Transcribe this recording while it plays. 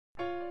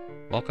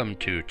Welcome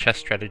to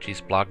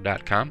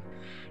chessstrategiesblog.com.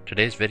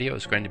 Today's video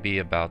is going to be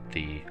about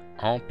the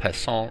en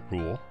passant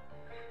rule,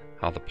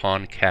 how the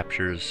pawn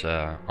captures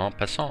en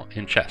passant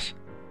in chess.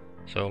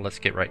 So let's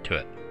get right to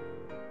it.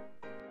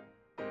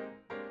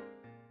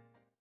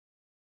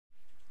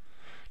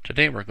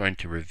 Today we're going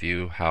to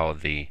review how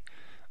the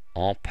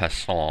en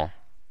passant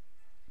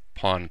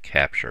pawn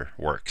capture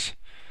works.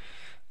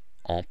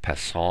 En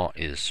passant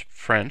is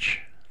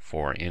French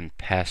for in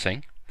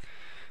passing,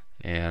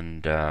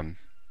 and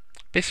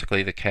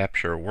basically the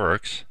capture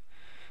works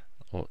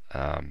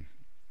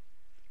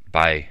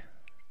by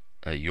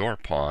your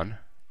pawn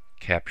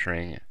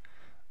capturing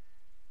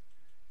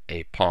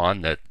a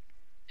pawn that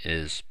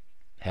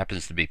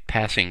happens to be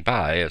passing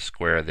by a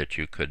square that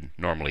you could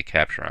normally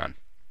capture on.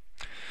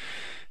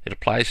 It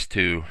applies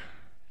to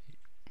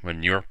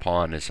when your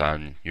pawn is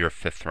on your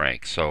 5th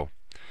rank. So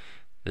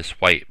this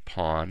white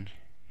pawn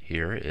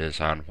here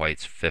is on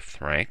white's 5th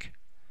rank.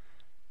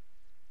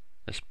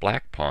 This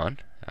black pawn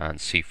on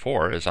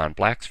c4 is on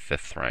black's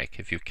 5th rank.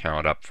 If you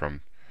count up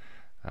from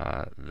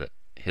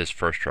his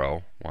first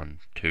row, 1,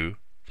 2,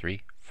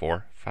 3,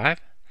 4,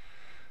 5,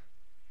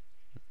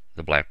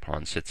 the black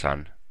pawn sits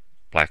on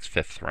black's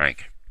 5th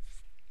rank.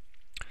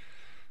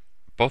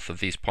 Both of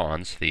these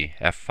pawns, the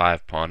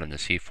f5 pawn and the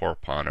c4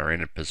 pawn, are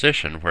in a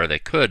position where they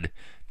could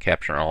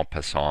capture en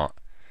passant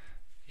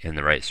in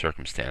the right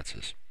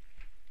circumstances.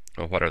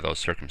 Well, what are those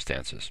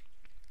circumstances?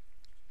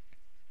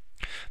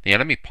 The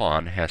enemy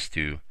pawn has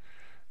to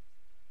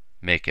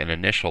make an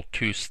initial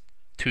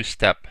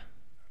two-step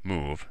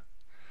move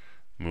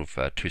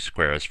 2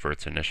 squares for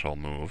its initial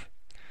move,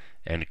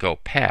 and go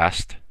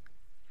past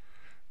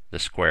the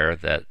square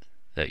that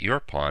your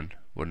pawn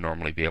would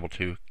normally be able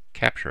to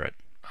capture it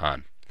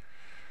on.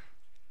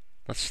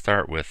 Let's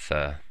start with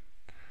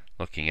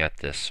looking at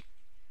this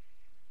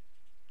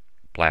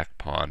black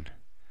pawn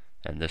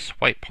and this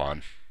white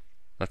pawn.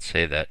 Let's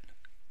say that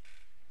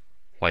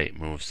white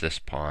moves this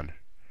pawn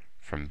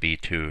from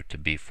b2 to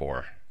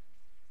b4.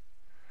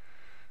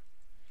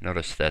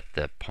 Notice that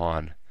the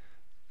pawn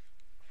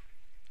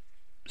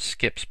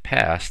skips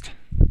past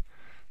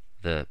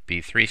the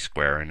b3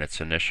 square in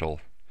its initial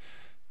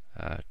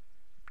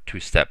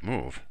two-step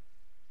move,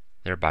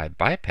 thereby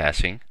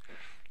bypassing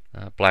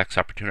black's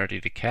opportunity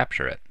to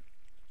capture it.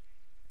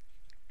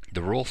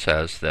 The rule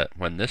says that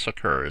when this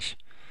occurs,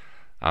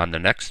 on the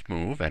next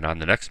move, and on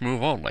the next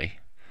move only,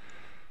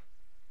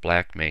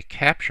 black may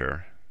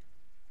capture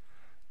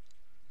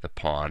the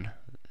pawn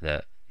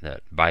that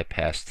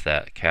bypassed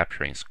that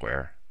capturing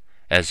square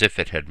as if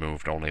it had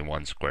moved only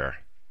 1 square.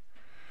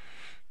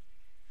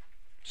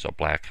 So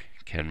black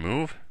can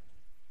move,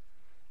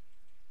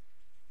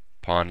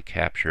 pawn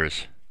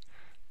captures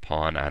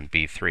pawn on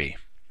b3.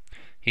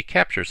 He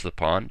captures the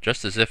pawn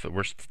just as if it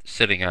were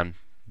sitting on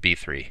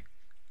b3.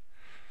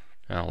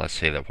 Now let's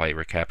say that white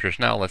recaptures.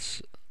 Now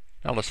let's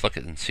look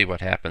at and see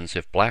what happens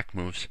if black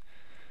moves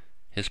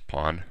his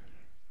pawn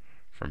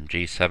from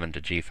g7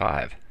 to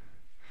g5.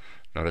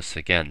 Notice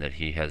again that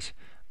he has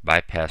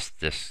bypassed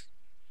this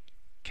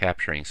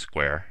capturing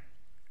square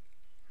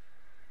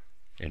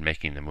in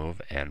making the move,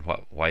 and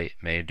what white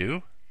may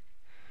do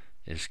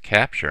is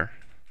capture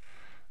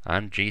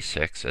on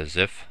g6 as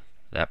if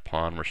that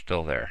pawn were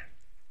still there.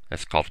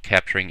 That's called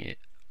capturing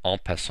en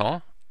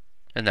passant,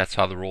 and that's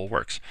how the rule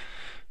works.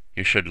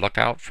 You should look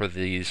out for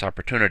these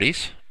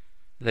opportunities.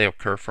 They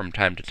occur from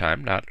time to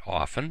time, not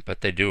often, but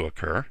they do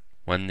occur.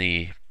 When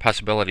the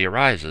possibility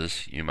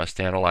arises, you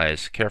must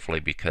analyze carefully,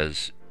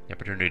 because the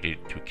opportunity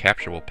to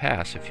capture will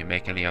pass if you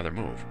make any other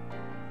move.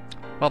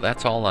 Well,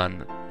 that's all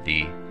on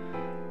the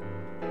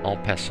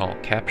en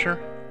passant capture.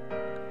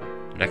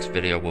 The next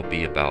video will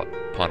be about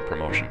pawn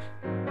promotion.